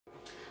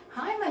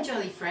Hi my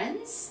jolly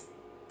friends.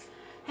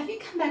 Have you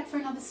come back for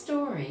another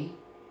story?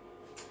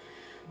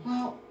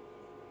 Well,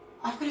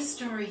 I've got a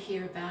story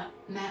here about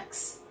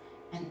Max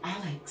and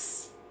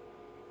Alex.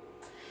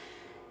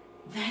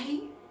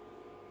 They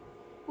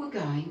were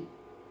going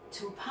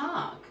to a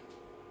park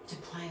to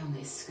play on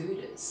their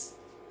scooters.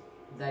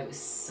 They were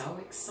so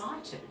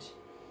excited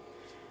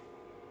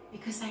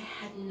because they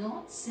had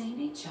not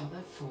seen each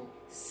other for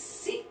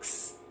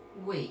 6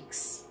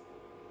 weeks.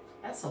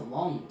 That's a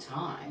long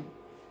time.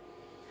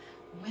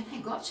 When they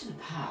got to the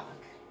park,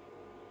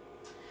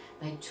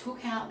 they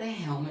took out their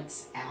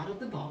helmets out of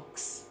the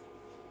box,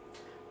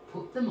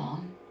 put them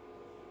on,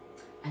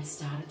 and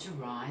started to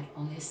ride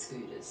on their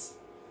scooters.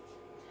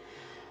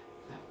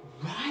 But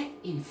right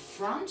in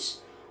front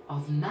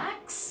of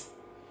Max,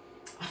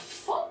 a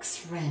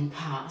fox ran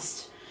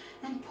past,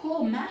 and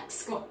poor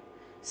Max got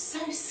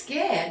so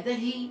scared that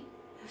he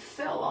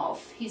fell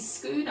off his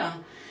scooter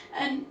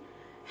and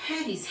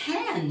had his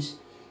hand.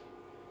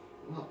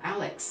 Well,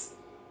 Alex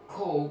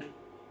called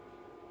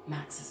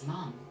Max's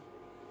mum,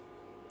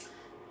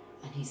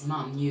 and his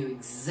mum knew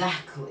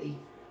exactly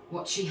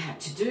what she had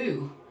to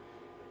do.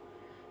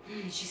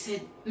 She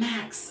said,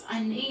 "Max,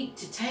 I need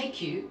to take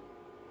you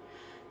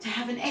to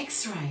have an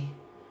x-ray.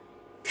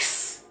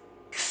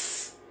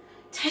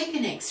 Take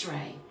an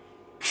x-ray.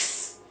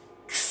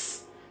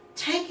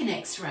 Take an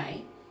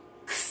x-ray.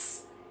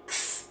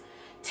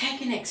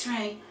 Take an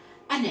x-ray.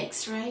 An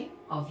x-ray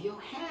of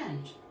your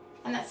hand."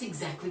 And that's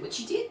exactly what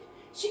she did.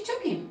 She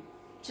took him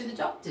to the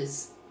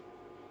doctors.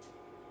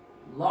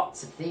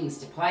 Lots of things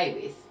to play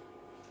with.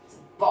 There's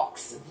a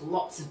box of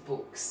lots of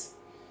books.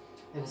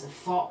 There was a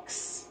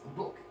fox, a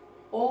book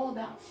all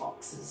about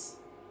foxes.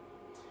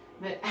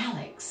 But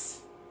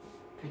Alex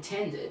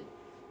pretended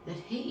that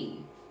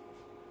he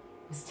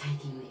was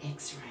taking the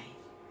x-ray,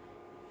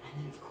 and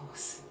then of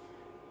course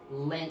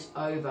leant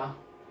over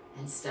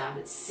and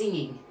started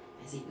singing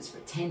as he was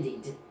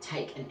pretending to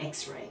take an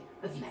x-ray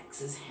of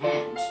Max's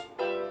hand.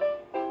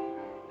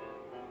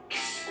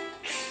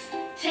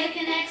 Take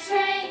an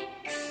x-ray,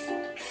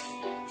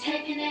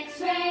 take an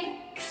x-ray,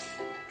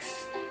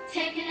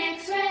 take an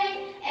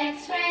x-ray,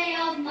 x-ray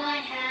of my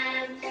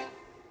hand.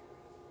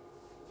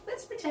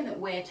 Let's pretend that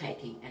we're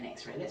taking an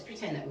x-ray. Let's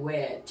pretend that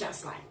we're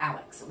just like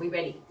Alex. Are we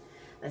ready?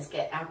 Let's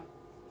get our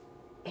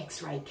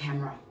x-ray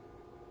camera.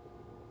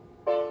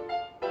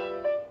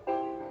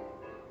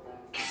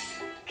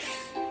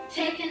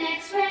 Take an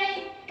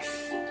x-ray,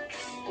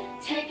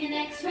 take an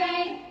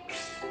x-ray,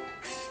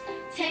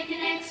 take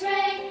an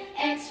x-ray,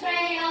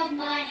 x-ray of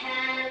my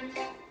hand.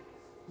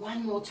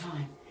 One more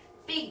time.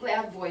 Big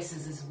loud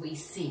voices as we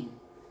sing.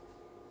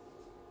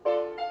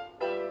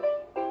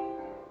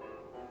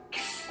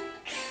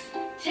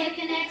 Take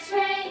an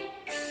x-ray,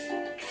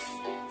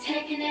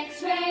 take an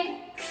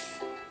x-ray,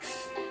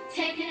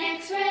 take an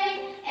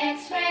x-ray,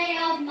 x-ray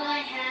of my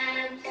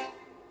hand.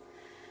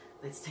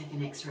 Let's take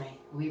an x-ray.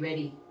 Are we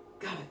ready?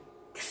 Go.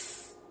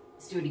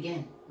 Let's do it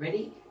again.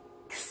 Ready?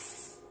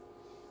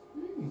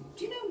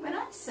 Do you know, when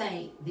I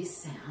say this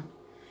sound,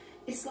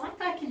 it's like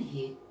I can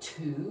hear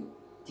 2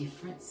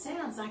 different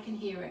sounds. I can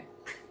hear it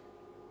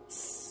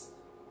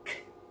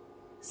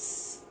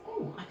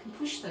Oh, I can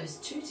push those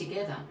 2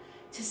 together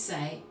to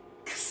say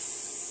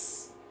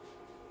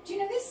Do you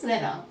know this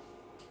letter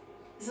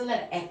is a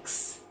letter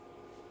X,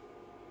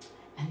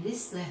 and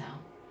this letter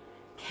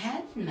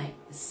can make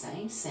the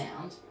same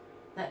sound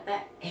that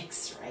that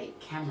x-ray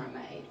camera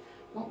made.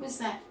 What was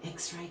that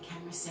x-ray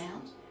camera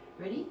sound?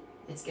 Ready?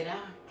 Let's get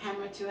our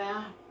camera to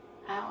our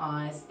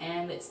eyes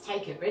and let's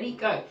take it. Ready?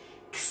 Go.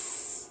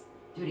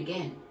 Do it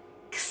again.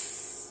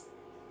 This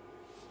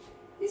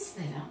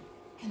letter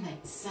can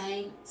make the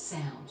same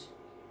sound.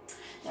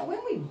 Now when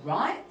we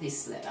write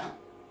this letter,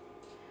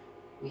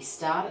 we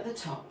start at the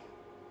top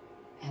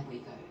and we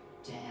go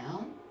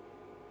down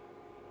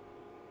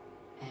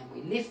and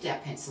we lift our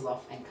pencil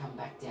off and come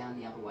back down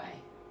the other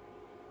way.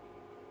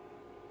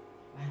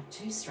 Wow,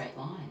 2 straight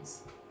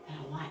lines that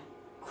are like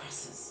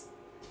crosses.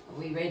 Are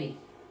we ready?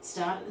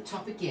 Start at the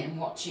top again,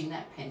 watching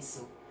that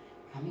pencil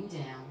coming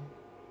down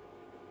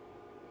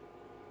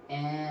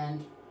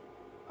and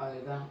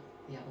over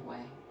the other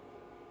way.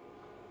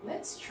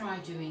 Let's try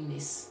doing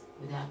this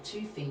with our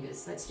 2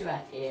 fingers. Let's do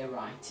our air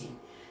writing.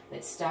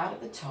 Let's start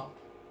at the top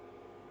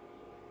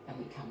and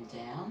we come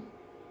down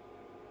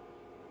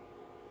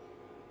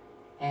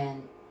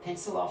and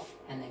pencil off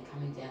and then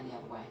coming down the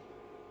other way.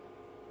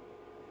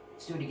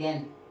 Let's do it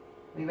again.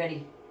 Are we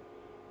ready?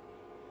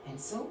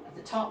 Pencil at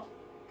the top,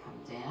 come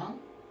down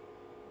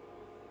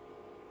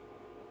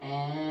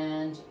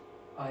and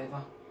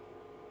over,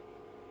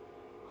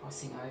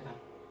 crossing over.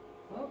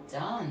 Well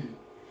done.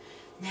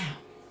 Now,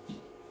 we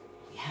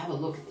have a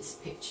look at this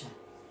picture.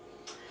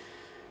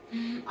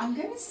 I'm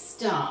going to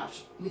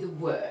start with a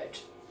word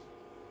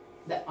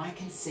that I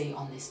can see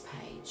on this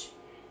page.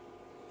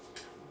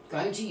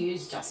 I'm going to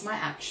use just my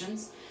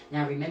actions.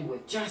 Now remember,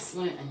 we've just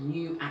learnt a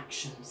new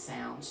action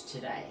sound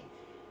today.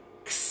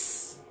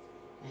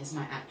 There's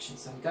my action.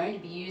 So I'm going to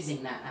be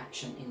using that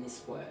action in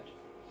this word.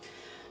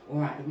 All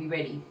right, are we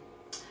ready?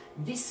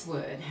 This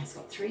word has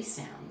got 3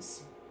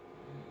 sounds.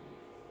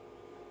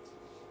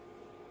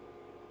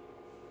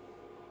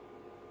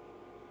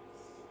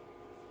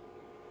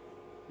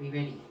 Are we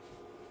ready?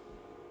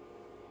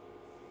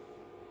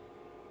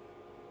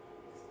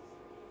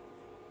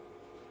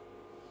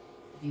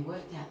 Have you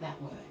worked out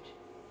that word?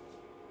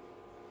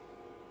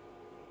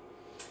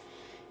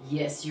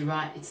 Yes, you're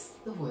right. It's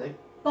the word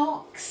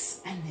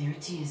box. And there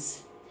it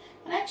is.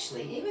 And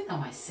actually, even though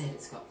I said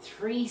it's got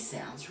 3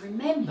 sounds,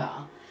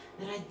 remember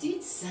that I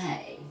did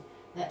say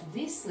that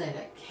this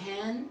letter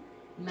can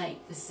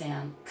make the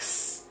sound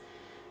ks,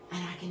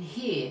 and I can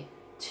hear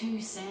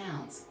 2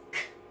 sounds, k,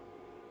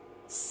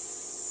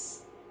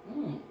 s.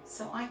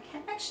 So I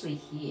can actually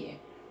hear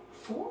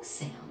 4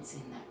 sounds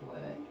in that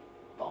word,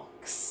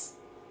 box.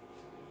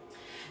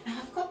 Now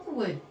I've got the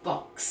word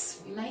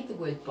box. We made the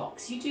word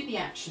box. You do the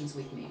actions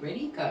with me.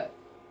 Ready? Go.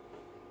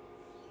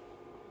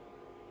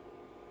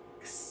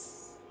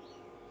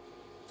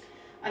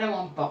 I don't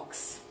want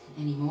box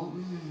anymore.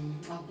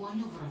 I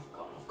wonder what I've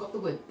got. I've got the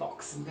word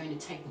box. I'm going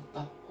to take the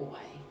b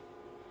away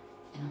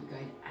and I'm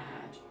going to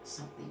add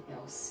something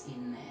else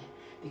in there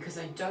because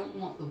I don't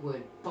want the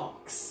word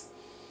box.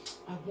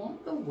 I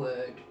want the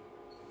word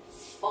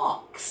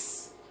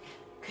fox.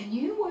 Can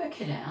you work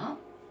it out?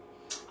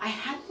 I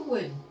had the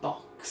word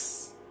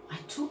box. I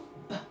took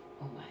b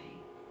away.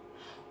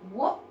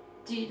 What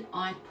did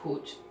I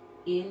put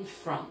in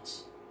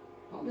front?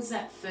 What was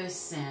that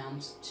first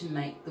sound to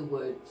make the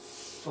word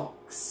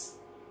fox?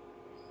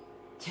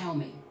 Tell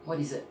me, what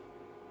is it?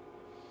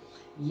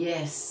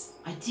 Yes,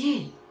 I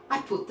did.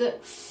 I put the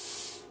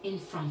f in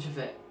front of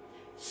it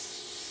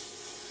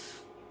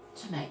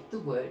to make the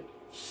word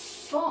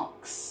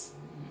fox.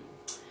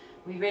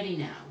 We ready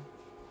now?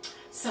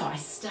 So I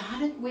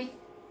started with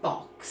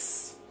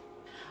box.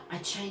 I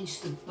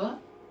changed the b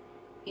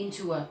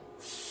into a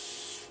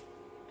f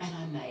and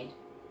I made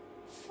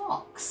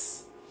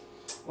fox.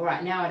 All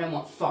right, now I don't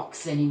want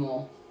fox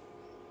anymore.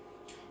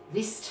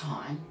 This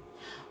time,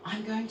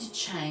 I'm going to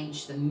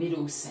change the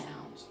middle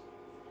sound.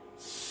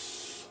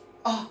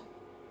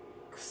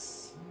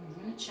 Ox. I'm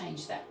going to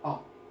change that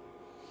o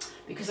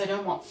because I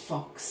don't want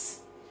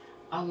fox.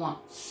 I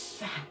want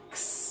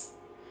fax.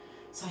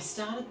 So I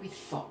started with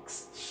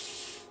fox.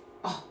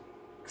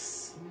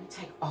 Ox. I'm going to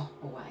take o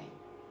away.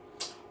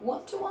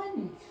 What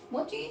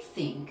do you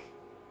think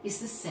is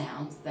the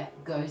sound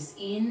that goes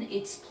in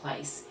its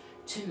place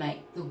to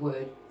make the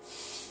word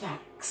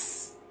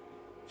fax?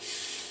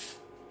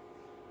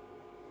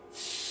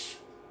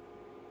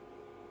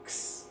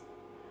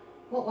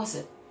 What was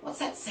it? What's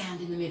that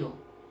sound in the middle?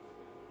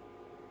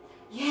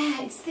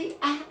 Yeah, it's the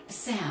a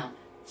sound.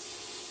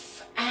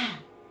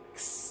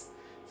 Fax.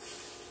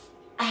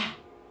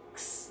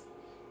 Fax.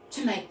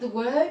 To make the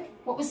word,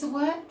 what was the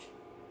word?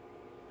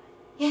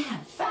 Yeah,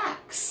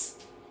 fax.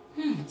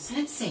 So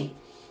let's see.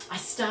 I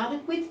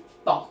started with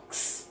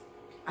box.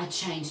 I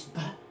changed b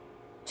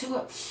to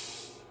a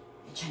f.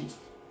 I changed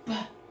b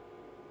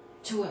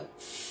to a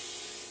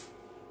f.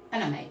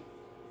 And I made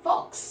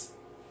fox.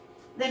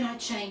 Then I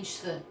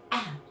changed the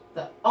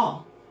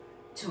o,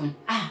 to an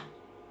a.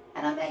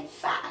 And I made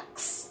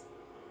fax.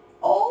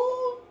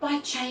 All by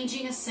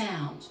changing a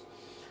sound.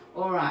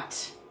 All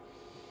right.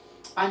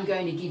 I'm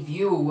going to give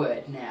you a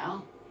word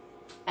now.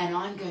 And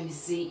I'm going to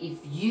see if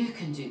you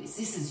can do this.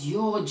 This is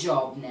your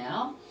job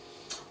now.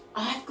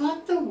 I've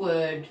got the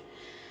word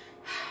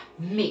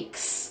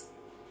mix.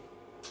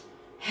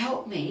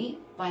 Help me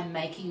by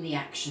making the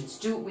actions.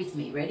 Do it with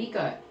me. Ready?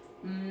 Go.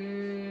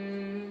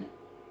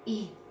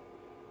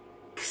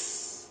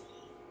 Mix.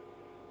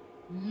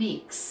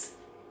 Mix.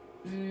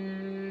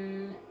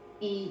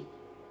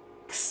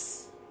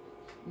 Mix.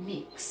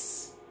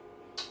 Mix.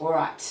 All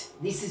right.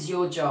 This is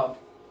your job.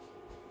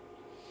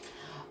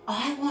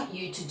 I want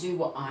you to do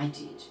what I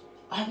did.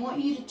 I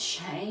want you to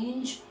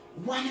change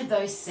one of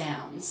those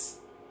sounds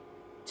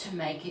to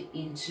make it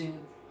into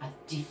a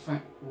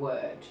different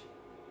word.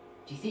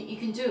 Do you think you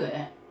can do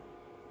it?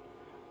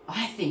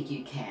 I think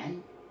you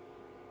can.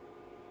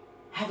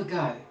 Have a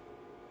go.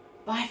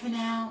 Bye for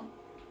now.